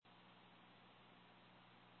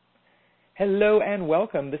Hello and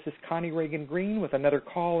welcome. This is Connie Reagan Green with another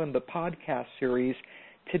call in the podcast series.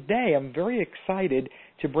 Today I'm very excited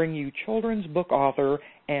to bring you children's book author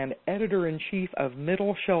and editor-in-chief of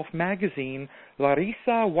Middle Shelf Magazine,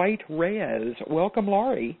 Laurisa White Reyes. Welcome,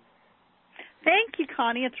 Laurie. Thank you,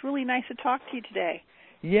 Connie. It's really nice to talk to you today.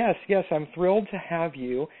 Yes, I'm thrilled to have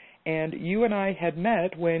you. And you and I had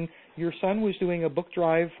met when your son was doing a book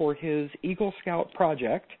drive for his Eagle Scout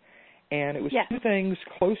project. And it was two things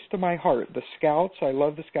close to my heart. The Scouts, I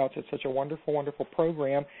love the Scouts. It's such a wonderful, wonderful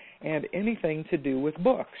program. And anything to do with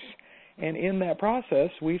books. And in that process,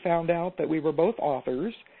 we found out that we were both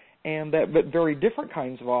authors, but very different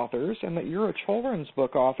kinds of authors, and that you're a children's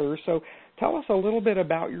book author. So tell us a little bit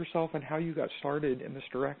about yourself and how you got started in this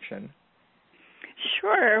direction.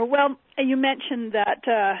 Sure. Well, you mentioned that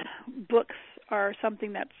books are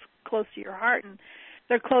something that's close to your heart, and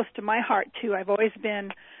they're close to my heart, too. I've always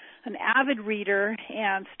been an avid reader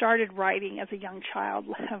and started writing as a young child.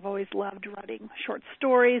 I've always loved writing short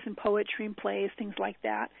stories and poetry and plays, things like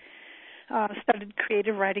that. Started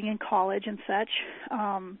creative writing in college and such.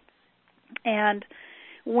 And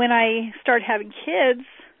when I started having kids,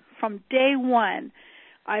 from day one,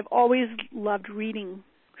 I've always loved reading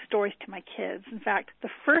stories to my kids. In fact, the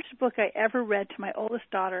first book I ever read to my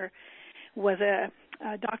oldest daughter was a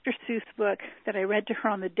Dr. Seuss book that I read to her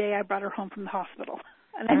on the day I brought her home from the hospital.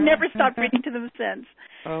 And I've never stopped reading to them since.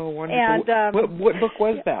 Oh, wonderful. And, what book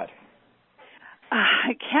was that?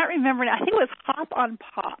 I can't remember now. I think it was Hop on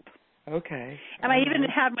Pop. Okay. And I even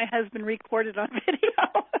had my husband record it on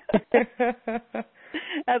video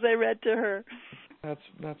as I read to her.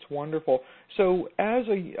 That's wonderful. So as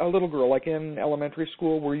a little girl, like in elementary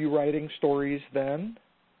school, were you writing stories then?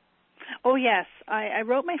 Oh, yes. I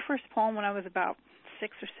wrote my first poem when I was about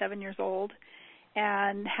 6 or 7 years old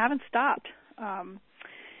and haven't stopped.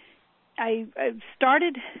 I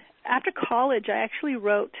started, after college, I actually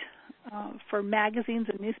wrote for magazines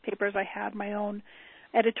and newspapers. I had my own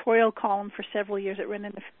editorial column for several years. It ran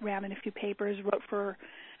in a few papers, wrote for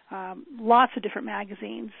lots of different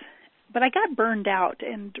magazines. But I got burned out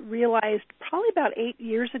and realized probably about 8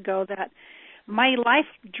 years ago that my life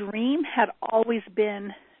dream had always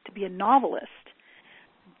been to be a novelist.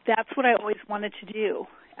 That's what I always wanted to do.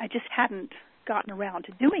 I just hadn't gotten around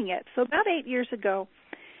to doing it. So about 8 years ago,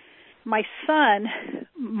 my son,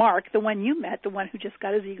 Mark, the one you met, the one who just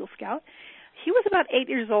got his Eagle Scout, he was about 8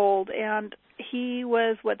 years old, and he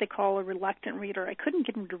was what they call a reluctant reader. I couldn't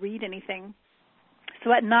get him to read anything.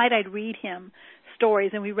 So at night I'd read him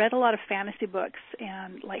stories, and we read a lot of fantasy books,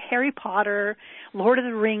 and like Harry Potter, Lord of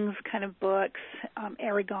the Rings kind of books,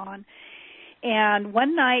 Aragon. And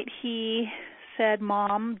one night he said,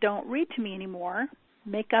 "Mom, don't read to me anymore.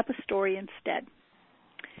 Make up a story instead."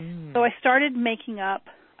 So I started making up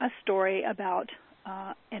a story about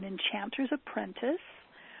an enchanter's apprentice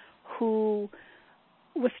who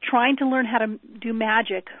was trying to learn how to do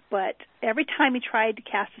magic, but every time he tried to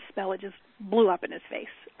cast a spell, it just blew up in his face.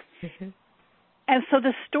 And so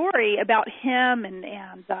the story about him and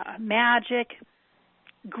magic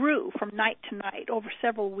grew from night to night over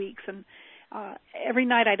several weeks. And every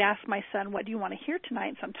night I'd ask my son, "What do you want to hear tonight?"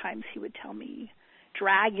 And sometimes he would tell me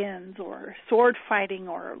dragons or sword fighting,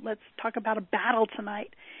 or let's talk about a battle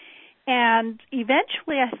tonight. And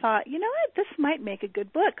eventually I thought, you know what, this might make a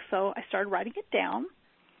good book. So I started writing it down.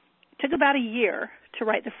 It took about a year to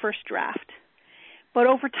write the first draft. But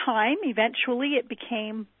over time, eventually it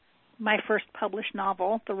became my first published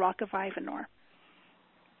novel, The Rock of Ivanor,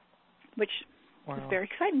 which was very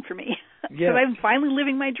exciting for me. Because I'm finally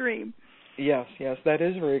living my dream. Yes, that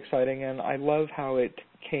is very exciting, and I love how it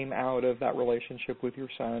came out of that relationship with your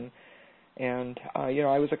son. And,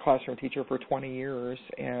 I was a classroom teacher for 20 years.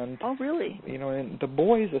 And, oh, really? And the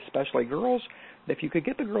boys especially, girls, if you could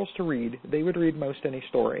get the girls to read, they would read most any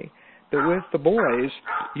story. But with the boys,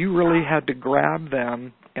 you really had to grab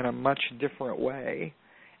them in a much different way.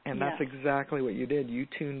 And that's exactly what you did. You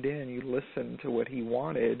tuned in, you listened to what he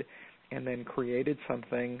wanted, and then created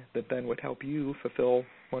something that then would help you fulfill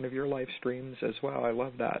one of your life streams as well. I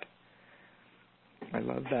love that.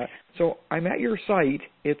 So I'm at your site.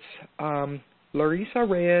 It's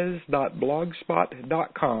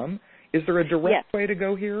laurisareyes.blogspot.com. Is there a direct way to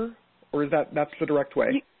go here, or is that's the direct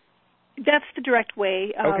way? That's the direct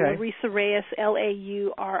way. Okay. Laurisa Reyes,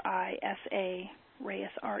 Laurisa,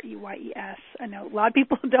 Reyes, Reyes. I know a lot of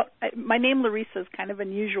people don't. My name Laurisa is kind of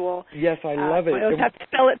unusual. Yes, I love it. I always have to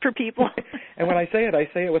spell it for people. And when I say it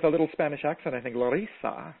with a little Spanish accent. I think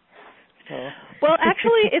Laurisa. So. Well,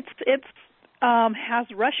 actually, it's has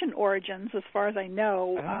Russian origins, as far as I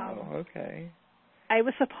know. Oh, okay. I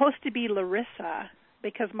was supposed to be Laurisa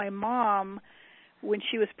because my mom when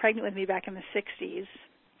she was pregnant with me back in the 60s,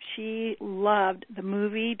 she loved the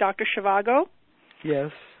movie Dr. Zhivago.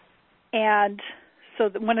 Yes. And so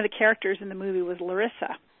one of the characters in the movie was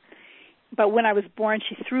Laurisa. But when I was born,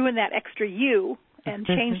 she threw in that extra U and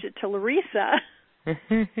changed it to Laurisa.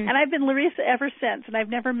 And I've been Laurisa ever since, and I've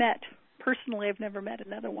never met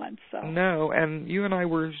another one. So no, and you and I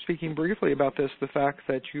were speaking briefly about this, the fact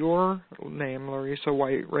that your name, Laurisa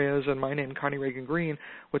White Reyes, and my name, Connie Reagan Green,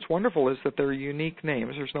 what's wonderful is that they're unique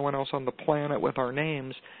names. There's no one else on the planet with our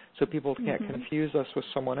names, so people can't confuse us with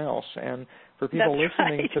someone else. And for people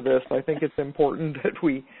listening to this, I think it's important that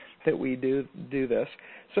we do this.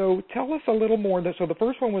 So tell us a little more. So the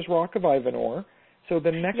first one was Rock of Ivanhoe. So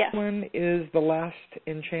the next one is The Last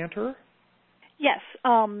Enchanter? Yes,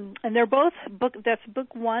 and they're both that's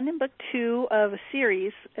book 1 and book 2 of a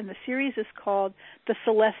series, and the series is called The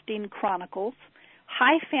Celestine Chronicles.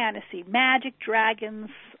 High fantasy, magic, dragons,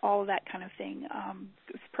 all of that kind of thing.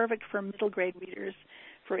 It's perfect for middle grade readers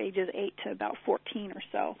for ages 8 to about 14 or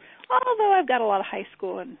so, although I've got a lot of high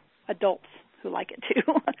school and adults who like it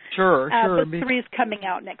too. Sure. Book 3 is coming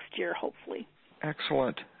out next year, hopefully.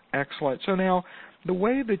 Excellent. So now, the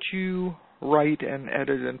way that you write and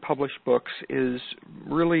edit and publish books is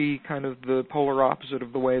really kind of the polar opposite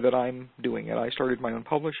of the way that I'm doing it. I started my own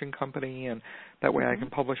publishing company, and that way I can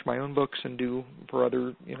publish my own books and do for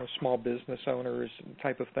other, small business owners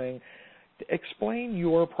type of thing. Explain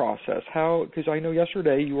your process. How? Because I know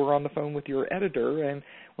yesterday you were on the phone with your editor, and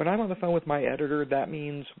when I'm on the phone with my editor, that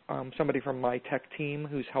means somebody from my tech team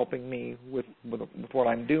who's helping me with what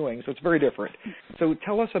I'm doing. So it's very different. So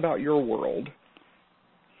tell us about your world.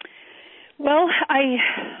 Well,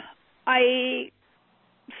 I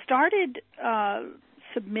started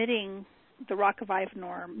submitting The Rock of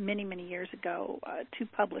Ivanhoe many, many years ago to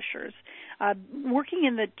publishers. Working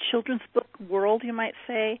in the children's book world, you might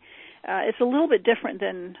say, it's a little bit different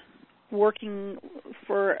than working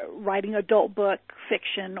for writing adult book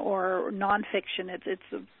fiction or nonfiction.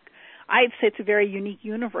 I'd say it's a very unique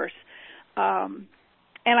universe. And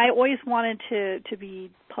I always wanted to be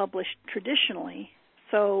published traditionally.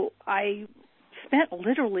 So I spent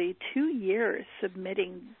literally 2 years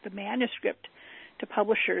submitting the manuscript to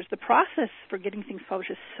publishers. The process for getting things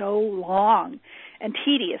published is so long and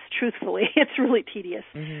tedious, truthfully. It's really tedious.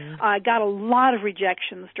 I got a lot of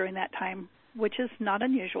rejections during that time, which is not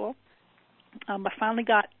unusual. I finally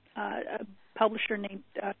got a publisher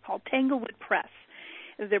called Tanglewood Press.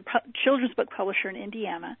 They're a children's book publisher in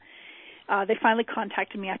Indiana. They finally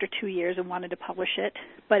contacted me after 2 years and wanted to publish it,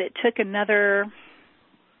 but it took another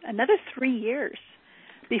 3 years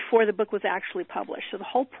before the book was actually published. So the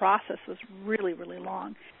whole process was really, really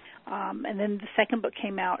long. And then the second book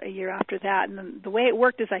came out a year after that. And then the way it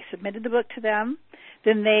worked is I submitted the book to them.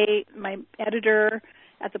 Then my editor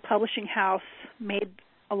at the publishing house made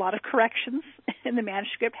a lot of corrections in the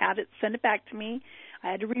manuscript, sent it back to me.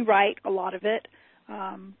 I had to rewrite a lot of it,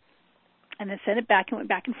 and then sent it back and went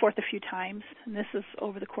back and forth a few times. And this is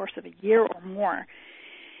over the course of a year or more.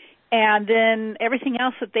 And then everything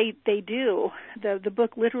else that they do, the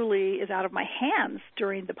book literally is out of my hands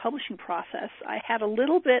during the publishing process. I had a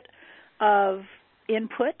little bit of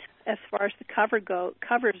input as far as the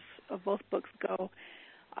covers of both books go.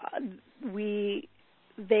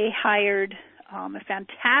 They hired a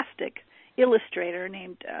fantastic illustrator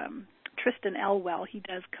named Tristan Elwell. He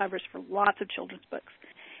does covers for lots of children's books,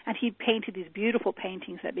 and he painted these beautiful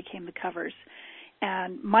paintings that became the covers.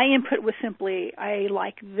 And my input was simply, I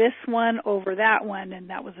like this one over that one,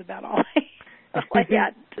 and that was about all I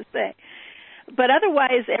had to say. But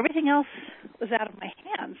otherwise, everything else was out of my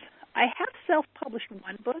hands. I have self-published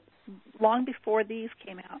one book long before these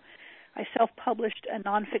came out. I self-published a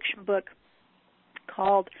nonfiction book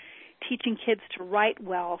called Teaching Kids to Write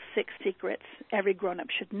Well, 6 Secrets Every Grown-Up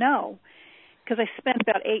Should Know, because I spent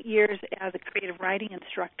about 8 years as a creative writing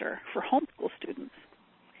instructor for homeschool students.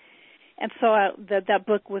 And so that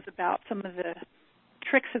book was about some of the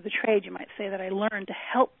tricks of the trade, you might say, that I learned to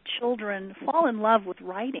help children fall in love with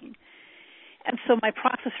writing. And so my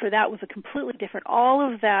process for that was completely different.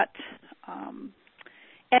 All of that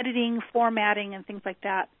editing, formatting, and things like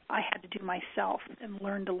that, I had to do myself and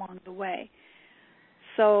learned along the way.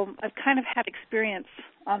 So I've kind of had experience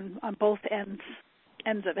on both ends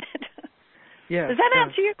of it. Yes. Does that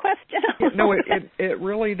answer your question? No, it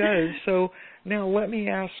really does. So now let me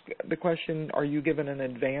ask the question, are you given an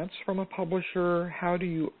advance from a publisher? How do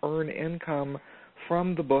you earn income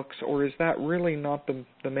from the books, or is that really not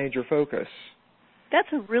the major focus? That's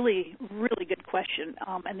a really, really good question.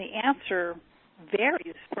 And the answer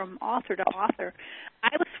varies from author to author.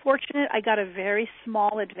 I was fortunate. I got a very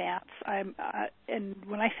small advance. And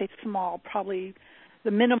when I say small, probably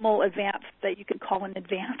the minimal advance that you could call an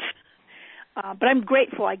advance. But I'm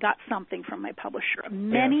grateful I got something from my publisher.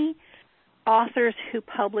 Many authors who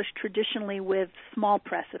publish traditionally with small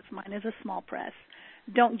presses, mine is a small press,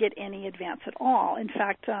 don't get any advance at all. In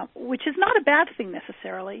fact, which is not a bad thing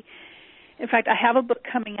necessarily. In fact, I have a book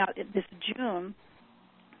coming out this June.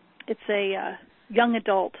 It's a young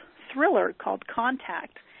adult thriller called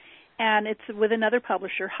Contact, and it's with another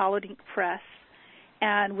publisher, Hallowed Ink Press.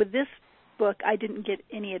 And with this book, I didn't get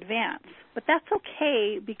any advance. But that's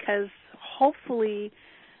okay because hopefully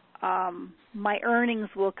my earnings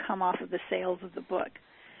will come off of the sales of the book.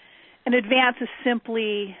 An advance is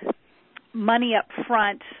simply money up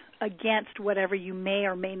front against whatever you may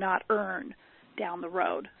or may not earn down the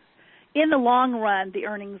road. In the long run, the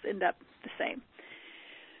earnings end up the same.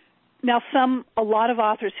 Now, a lot of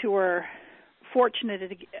authors who are fortunate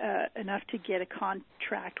enough to get a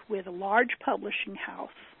contract with a large publishing house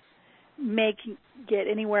may get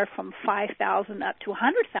anywhere from $5,000 up to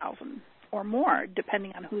 $100,000 or more,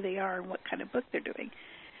 depending on who they are and what kind of book they're doing.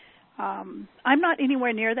 I'm not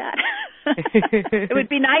anywhere near that. It would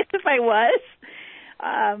be nice if I was.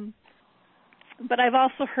 But I've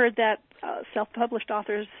also heard that self-published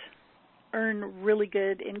authors earn really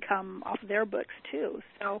good income off their books, too.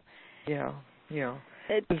 So yeah.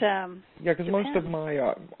 Because most of my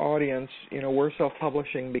audience, we're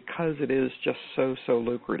self-publishing because it is just so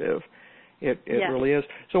lucrative. It really is.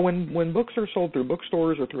 So when books are sold through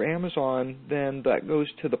bookstores or through Amazon, then that goes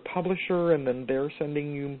to the publisher, and then they're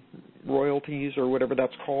sending you royalties or whatever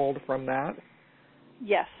that's called from that?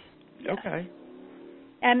 Yes. Okay.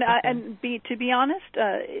 And to be honest,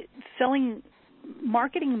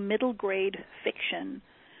 marketing middle grade fiction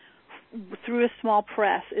through a small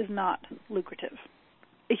press is not lucrative.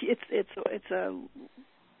 It's a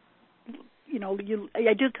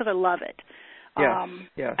I do it because I love it.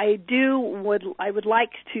 Yes. I would like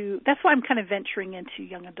to. That's why I'm kind of venturing into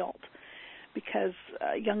young adult, because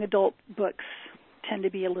young adult books tend to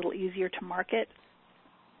be a little easier to market.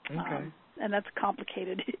 Okay. And that's a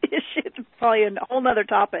complicated issue. It's probably a whole other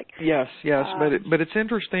topic. Yes, but it's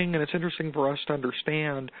interesting, and it's interesting for us to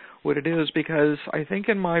understand what it is, because I think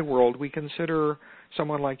in my world we consider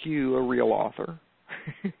someone like you a real author.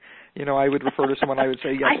 I would refer to someone, I would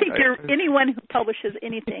say, yes. I think anyone who publishes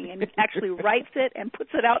anything and actually writes it and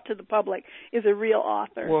puts it out to the public is a real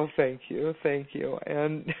author. Well, thank you.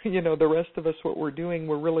 And the rest of us, what we're doing,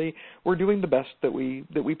 we're doing the best that we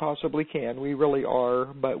possibly can. We really are,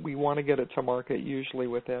 but we want to get it to market usually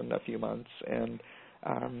within a few months, and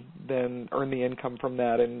then earn the income from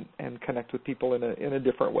that and connect with people in a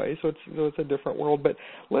different way. So it's a different world. But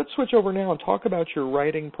let's switch over now and talk about your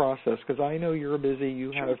writing process, because I know you're busy.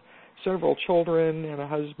 You have several children and a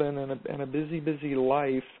husband and a busy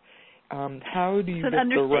life. How do you get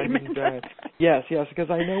the writing done? Yes, because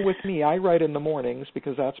I know with me, I write in the mornings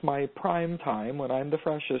because that's my prime time when I'm the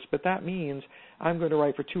freshest, but that means I'm going to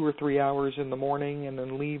write for 2 or 3 hours in the morning and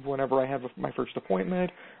then leave whenever I have my first appointment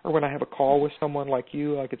or when I have a call with someone like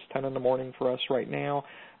you, like it's 10 in the morning for us right now.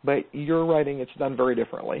 But your writing, it's done very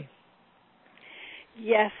differently.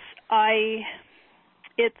 Yes, I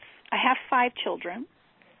have 5 children.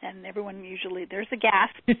 And everyone usually, there's a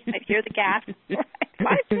gasp. I hear the gasp.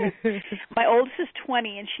 My oldest is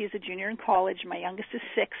 20, and she's a junior in college. My youngest is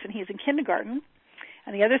 6, and he's in kindergarten.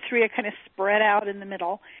 And the other 3 are kind of spread out in the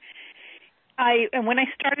middle. And when I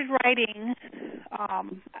started writing,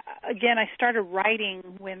 I started writing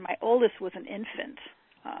when my oldest was an infant.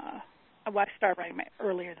 I started writing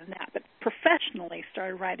earlier than that, but professionally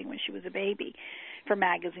started writing when she was a baby for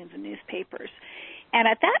magazines and newspapers. And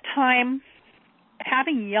at that time,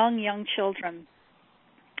 having young children,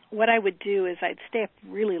 what I would do is I'd stay up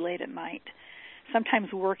really late at night,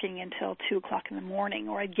 sometimes working until 2 o'clock in the morning,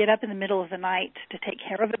 or I'd get up in the middle of the night to take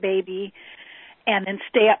care of a baby and then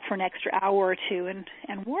stay up for an extra hour or 2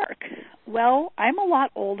 and work. Well, I'm a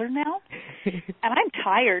lot older now, and I'm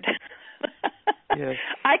tired. Yes.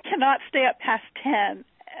 I cannot stay up past 10.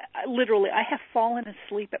 Literally, I have fallen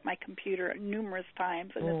asleep at my computer numerous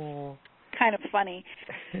times, and it's kind of funny.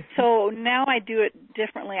 So now I do it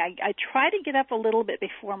differently. I try to get up a little bit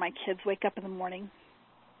before my kids wake up in the morning.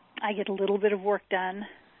 I get a little bit of work done,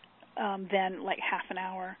 then like half an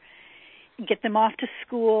hour, get them off to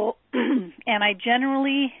school, and I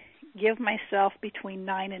generally give myself between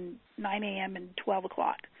 9 a.m. and 12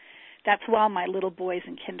 o'clock. That's while my little boy's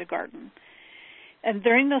in kindergarten. And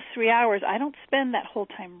during those 3 hours, I don't spend that whole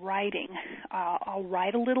time writing. I'll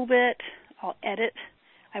write a little bit. I'll edit.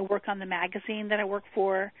 I work on the magazine that I work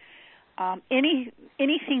for.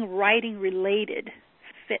 anything writing related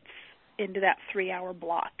fits into that 3-hour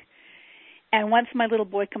block. And once my little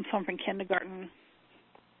boy comes home from kindergarten,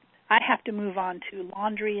 I have to move on to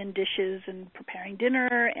laundry and dishes and preparing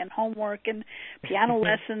dinner and homework and piano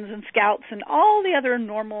lessons and scouts and all the other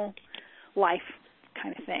normal life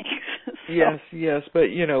kind of things. So, yes, but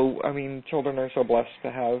I mean, children are so blessed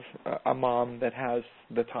to have a mom that has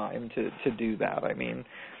the time to do that. I mean,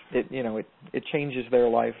 it changes their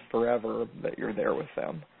life forever that you're there with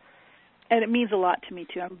them. And it means a lot to me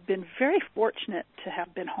too. I've been very fortunate to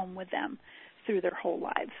have been home with them through their whole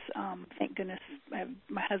lives. Thank goodness.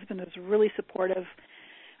 My husband is really supportive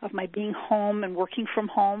of my being home and working from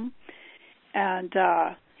home, and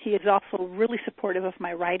he is also really supportive of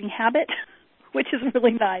my writing habit, which is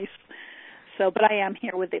really nice. So, but I am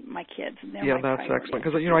here with my kids. And yeah, that's priority. Excellent.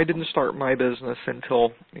 Because I didn't start my business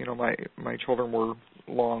until my children were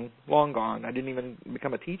long gone. I didn't even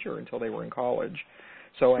become a teacher until they were in college.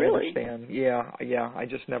 So really? I understand. Yeah. I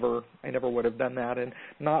never would have done that, and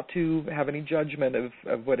not to have any judgment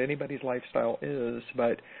of what anybody's lifestyle is,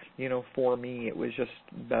 but for me it was just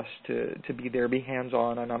best to be there, be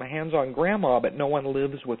hands-on, and I'm a hands-on grandma, but no one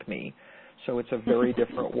lives with me. So it's a very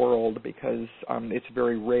different world because it's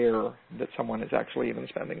very rare that someone is actually even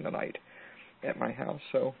spending the night at my house.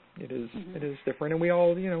 So it is different, and we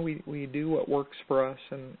all we do what works for us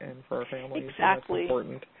and for our families. Exactly.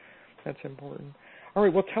 That's important. All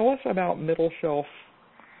right. Well, tell us about Middle Shelf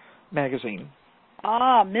Magazine.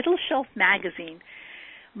 Middle Shelf Magazine,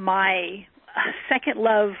 my second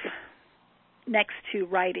love next to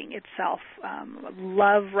writing itself.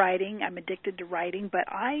 Love writing. I'm addicted to writing, but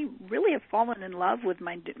I really have fallen in love with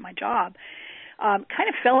my job. Kind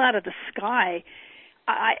of fell out of the sky.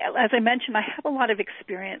 As I mentioned, I have a lot of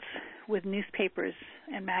experience with newspapers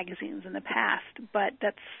and magazines in the past, but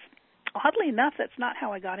that's oddly enough, that's not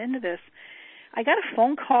how I got into this. I got a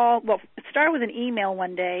phone call. Well, it started with an email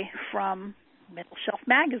one day from Middle Shelf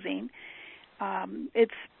Magazine.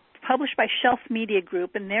 It's published by Shelf Media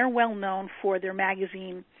Group, and they're well known for their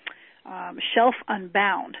magazine, Shelf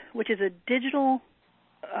Unbound, which is a digital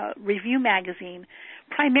review magazine,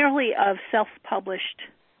 primarily of self-published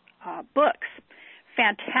books.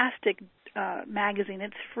 Fantastic magazine.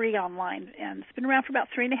 It's free online, and it's been around for about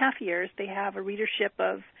 3.5 years. They have a readership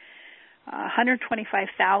of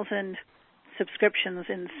 125,000 subscriptions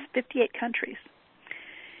in 58 countries.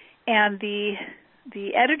 And the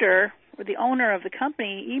editor or the owner of the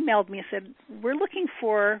company emailed me and said, "We're looking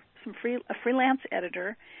for a freelance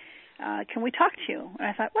editor. Can we talk to you?" And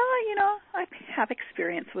I thought, well, I have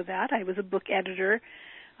experience with that. I was a book editor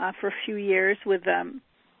for a few years with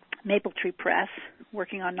Maple Tree Press,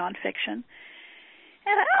 working on nonfiction.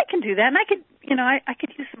 And I can do that, and I could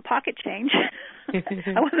use some pocket change.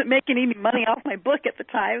 I wasn't making any money off my book at the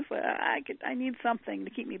time, so I need something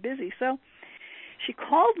to keep me busy. So she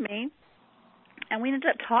called me, and we ended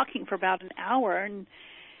up talking for about an hour, and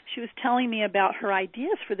she was telling me about her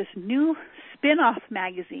ideas for this new spin-off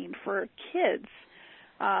magazine for kids,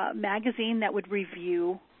 magazine that would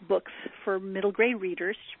review books for middle grade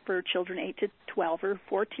readers, for children 8 to 12 or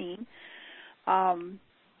 14.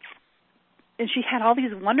 And she had all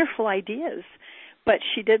these wonderful ideas, but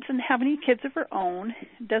she didn't have any kids of her own,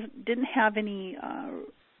 didn't have any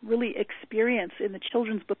really experience in the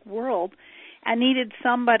children's book world, and needed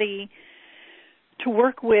somebody to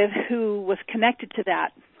work with who was connected to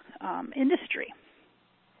that industry.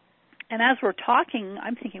 And as we're talking,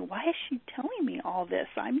 I'm thinking, why is she telling me all this?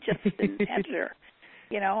 I'm just an editor.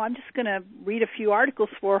 I'm just going to read a few articles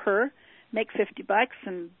for her, make $50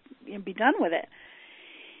 and be done with it.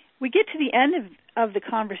 We get to the end of the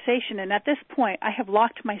conversation, and at this point, I have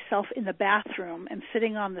locked myself in the bathroom and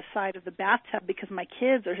sitting on the side of the bathtub because my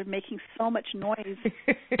kids are making so much noise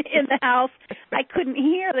in the house. I couldn't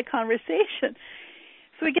hear the conversation.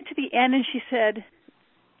 So we get to the end, and she said,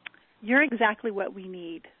 "You're exactly what we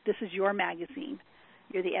need. This is your magazine.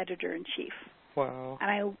 You're the editor-in-chief." Wow.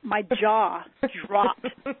 And my jaw dropped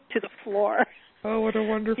to the floor. Oh, what a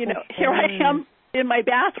wonderful here I am in my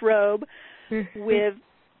bathrobe with...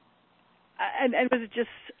 And it was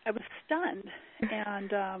I was stunned,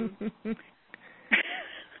 and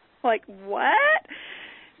like, what?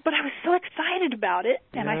 But I was so excited about it,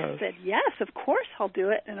 and yes. I said, yes, of course I'll do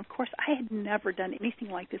it. And of course, I had never done anything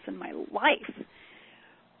like this in my life.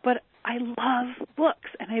 But I love books,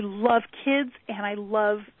 and I love kids, and I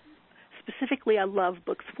love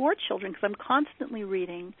books for children, because I'm constantly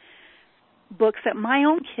reading books that my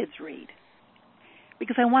own kids read,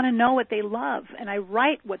 because I want to know what they love, and I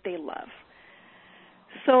write what they love.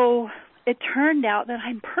 So it turned out that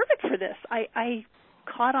I'm perfect for this. I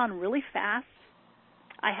caught on really fast.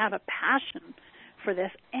 I have a passion for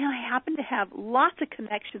this, and I happen to have lots of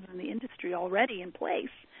connections in the industry already in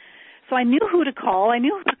place. So I knew who to call. I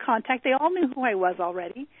knew who to contact. They all knew who I was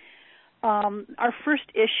already. Our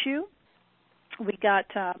first issue, we got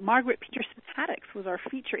Margaret Peterson-Haddix was our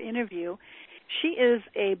feature interview. She is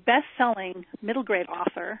a best-selling middle grade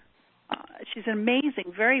author. She's an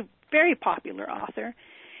amazing, very, very popular author.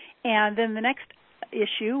 And then the next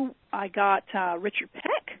issue, I got Richard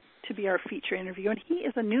Peck to be our feature interview, and he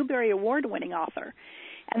is a Newbery Award-winning author.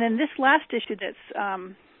 And then this last issue that's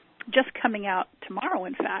just coming out tomorrow,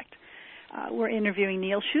 in fact, we're interviewing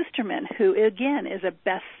Neil Schusterman, who, again, is a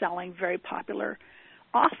best-selling, very popular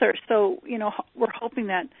author. So, we're hoping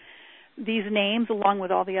that these names, along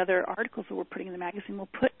with all the other articles that we're putting in the magazine, will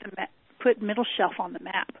put Middle Shelf on the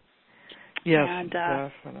map. Yes, and,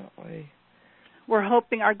 definitely. We're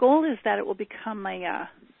hoping, our goal is that it will become a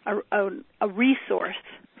resource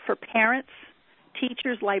for parents,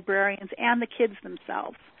 teachers, librarians, and the kids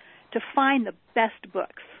themselves to find the best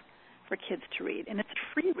books for kids to read. And it's a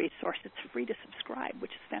free resource. It's free to subscribe,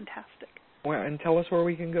 which is fantastic. Well, and tell us where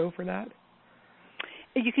we can go for that.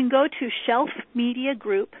 You can go to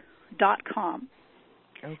shelfmediagroup.com.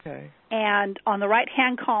 Okay. And on the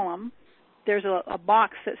right-hand column, there's a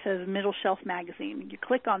box that says Middle Shelf Magazine. You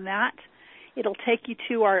click on that. It'll take you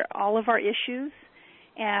to all of our issues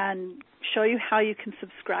and show you how you can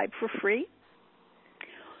subscribe for free.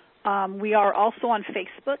 We are also on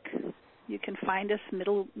Facebook. You can find us,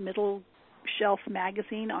 Middle Shelf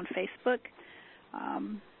Magazine, on Facebook.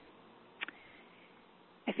 I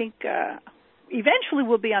think eventually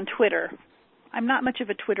we'll be on Twitter. I'm not much of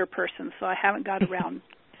a Twitter person, so I haven't got around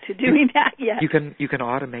to doing that yet. You can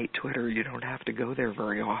automate Twitter. You don't have to go there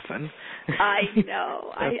very often. I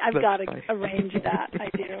know. I've got to arrange that. I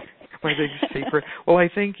do. My big secret. Well, I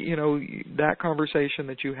think, that conversation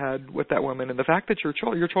that you had with that woman and the fact that your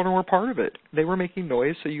children were part of it. They were making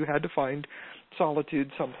noise, so you had to find solitude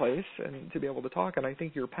someplace and to be able to talk. And I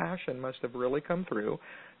think your passion must have really come through.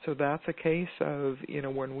 So that's a case of,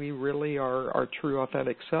 when we really are our true,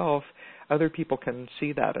 authentic self, other people can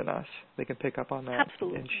see that in us. They can pick up on that.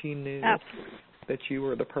 Absolutely. And she knew Absolutely. that you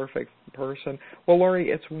were the perfect person. Well,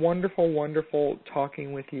 Lori, it's wonderful, wonderful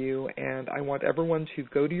talking with you, and I want everyone to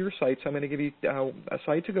go to your site. So I'm going to give you a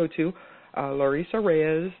site to go to,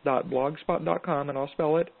 laurisareyes.blogspot.com, and I'll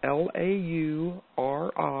spell it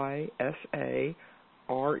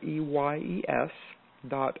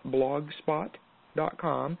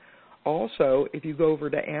laurisareyes.blogspot.com. Also, if you go over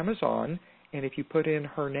to Amazon and if you put in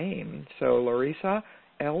her name, so Laurisa,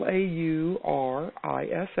 Laurisa,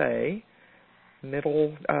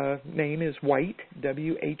 middle name is White,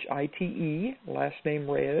 White, last name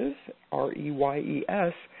Reyes,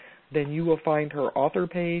 Reyes, then you will find her author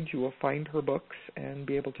page, you will find her books and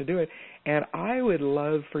be able to do it. And I would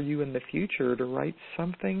love for you in the future to write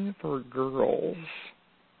something for girls.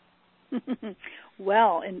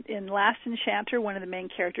 Well, in Last Enchanter, one of the main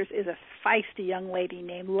characters is a feisty young lady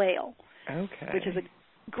named Lael. Okay. Which is a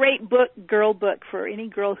great girl book for any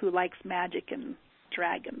girl who likes magic and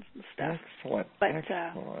dragons and stuff. Excellent. But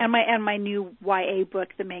excellent. And my new YA book,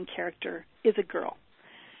 the main character is a girl.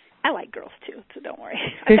 I like girls too, so don't worry.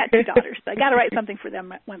 I've got two daughters, so I got to write something for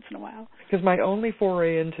them once in a while. Because my only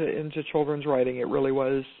foray into children's writing, it really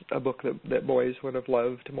was a book that boys would have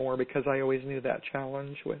loved more, because I always knew that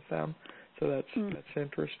challenge with them. So that's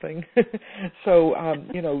interesting. So,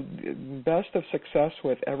 best of success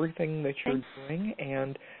with everything that you're doing.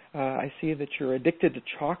 And I see that you're addicted to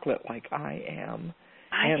chocolate like I am.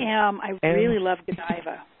 I am. I really love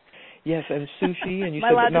Godiva. Yes, and sushi, and you Am I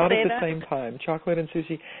said allowed that not to say at the that? same time. Chocolate and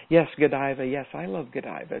sushi. Yes, Godiva. Yes, I love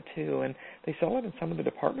Godiva, too. And they sell it in some of the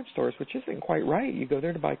department stores, which isn't quite right. You go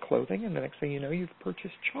there to buy clothing, and the next thing you know, you've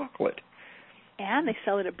purchased chocolate. And they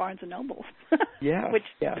sell it at Barnes & Noble. Yeah, which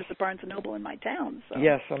is a Barnes & Noble in my town. So.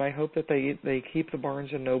 Yes, and I hope that they keep the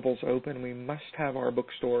Barnes & Nobles open. We must have our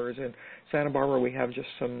bookstores. In Santa Barbara, we have just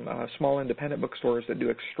some small independent bookstores that do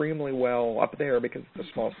extremely well up there because it's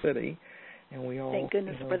a small city. And we all, thank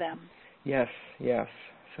goodness for them. Yes, yes.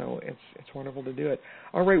 So it's wonderful to do it.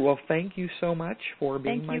 All right, well, thank you so much for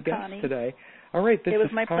being my guest Connie. today. All right, it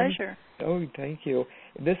was my pleasure. Oh, thank you.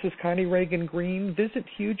 This is Connie Reagan Green. Visit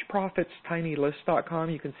HugeProfitsTinyList.com.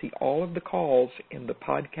 You can see all of the calls in the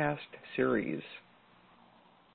podcast series.